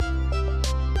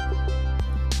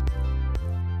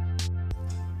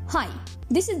Hi,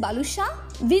 this is Balusha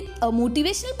with a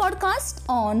motivational podcast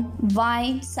on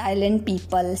why silent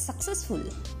people successful.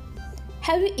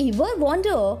 Have you ever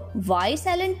wondered why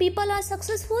silent people are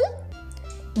successful?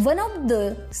 One of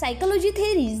the psychology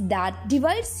theories that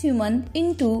divides human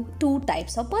into two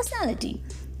types of personality.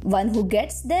 One who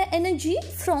gets their energy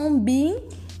from being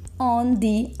on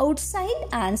the outside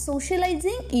and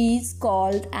socializing is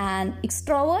called an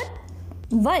extrovert,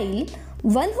 while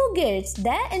one who gets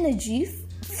their energy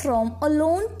from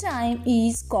alone time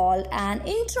is called an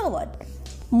introvert.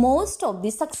 Most of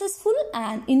the successful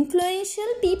and influential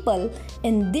people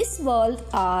in this world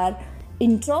are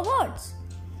introverts.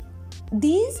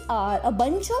 These are a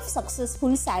bunch of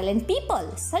successful silent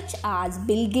people such as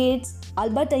Bill Gates,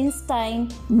 Albert Einstein,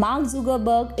 Mark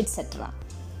Zuckerberg, etc.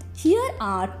 Here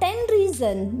are 10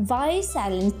 reasons why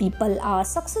silent people are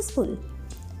successful.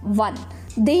 1.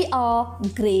 They are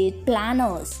great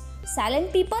planners.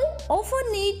 Silent people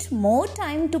often need more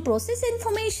time to process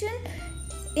information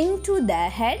into their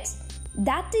heads.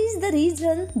 That is the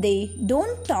reason they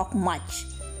don't talk much.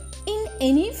 In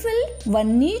any field,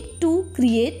 one needs to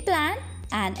create plan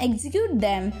and execute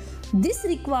them. This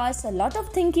requires a lot of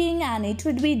thinking and it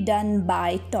would be done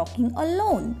by talking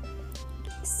alone.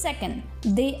 Second,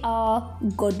 they are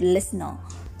good listener.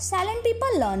 Silent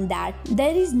people learn that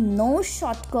there is no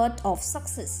shortcut of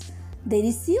success. They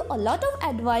receive a lot of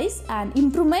advice and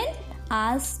improvement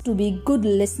as to be good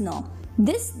listener.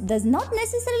 This does not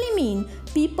necessarily mean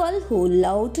people who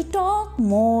love to talk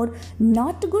more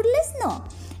not good listener.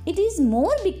 It is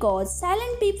more because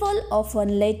silent people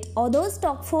often let others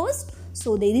talk first,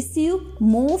 so they receive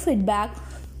more feedback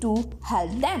to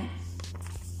help them.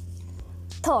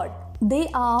 Third, they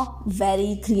are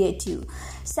very creative.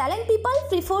 Silent people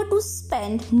prefer to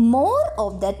spend more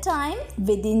of their time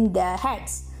within their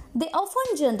heads. They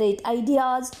often generate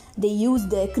ideas. They use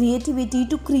their creativity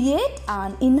to create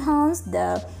and enhance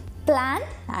their plan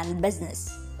and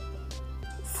business.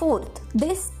 Fourth,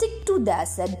 they stick to their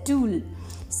schedule.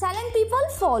 Silent people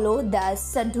follow their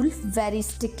schedule very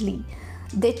strictly.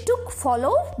 They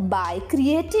follow by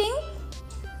creating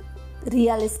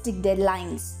realistic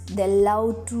deadlines. They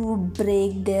love to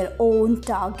break their own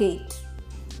target.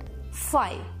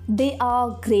 5. They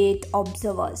are great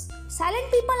observers.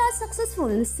 Silent people are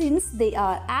successful since they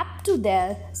are apt to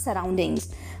their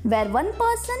surroundings. Where one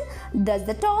person does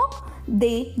the talk,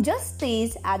 they just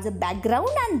stays as a background,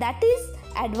 and that is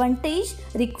advantage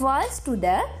requires to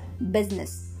their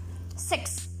business.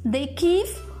 6. They keep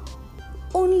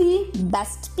only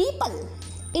best people.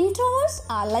 Introverts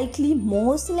are likely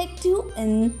more selective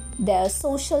in their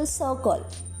social circle.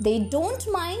 They don't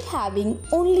mind having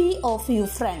only a few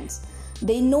friends.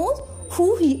 They know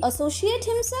who he associates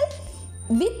himself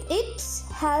with. It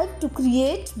helps to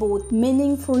create both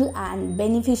meaningful and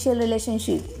beneficial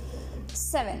relationships.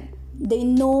 7. They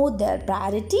know their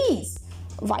priorities.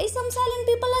 Why some silent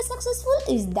people are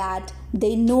successful is that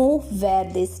they know where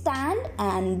they stand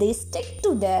and they stick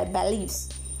to their beliefs.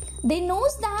 They know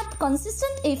that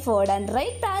consistent effort and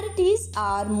right priorities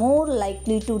are more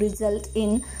likely to result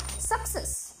in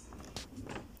success.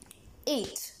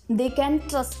 8. They can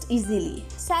trust easily.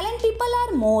 Silent people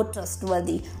are more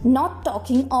trustworthy, not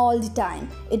talking all the time.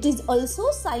 It is also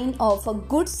a sign of a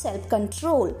good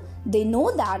self-control. They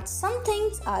know that some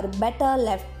things are better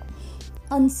left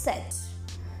unsaid,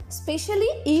 especially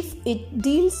if it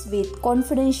deals with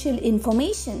confidential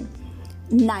information.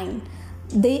 9.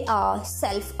 They are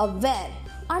self-aware.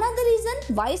 Another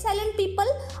reason why silent people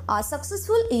are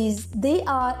successful is they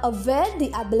are aware of the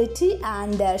ability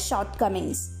and their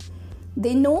shortcomings.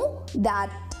 They know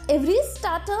that every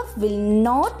startup will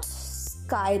not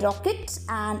skyrocket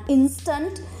an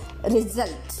instant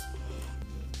result.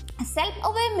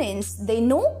 Self-aware means they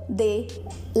know they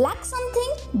lack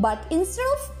something, but instead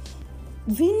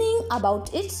of whining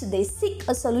about it, they seek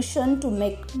a solution to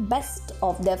make best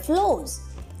of their flaws.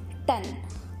 10.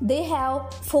 They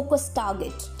have focused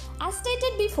target. As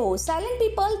stated before, silent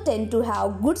people tend to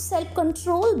have good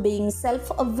self-control. Being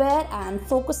self-aware and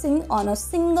focusing on a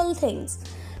single thing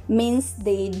means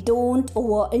they don't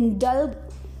overindulge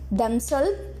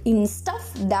themselves in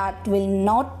stuff that will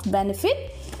not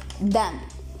benefit them.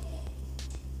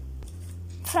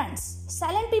 Friends,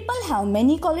 silent people have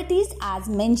many qualities as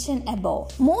mentioned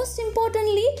above. Most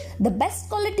importantly, the best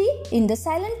quality in the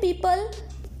silent people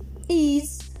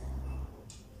is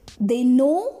they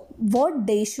know what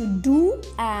they should do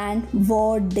and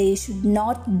what they should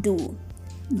not do.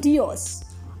 Dios,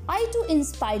 I too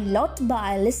inspire a lot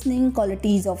by listening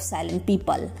qualities of silent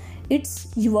people. It's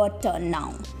your turn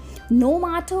now. No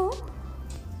matter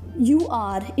you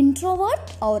are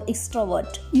introvert or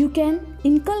extrovert. You can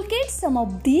inculcate some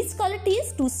of these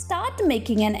qualities to start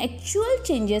making an actual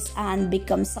changes and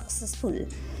become successful.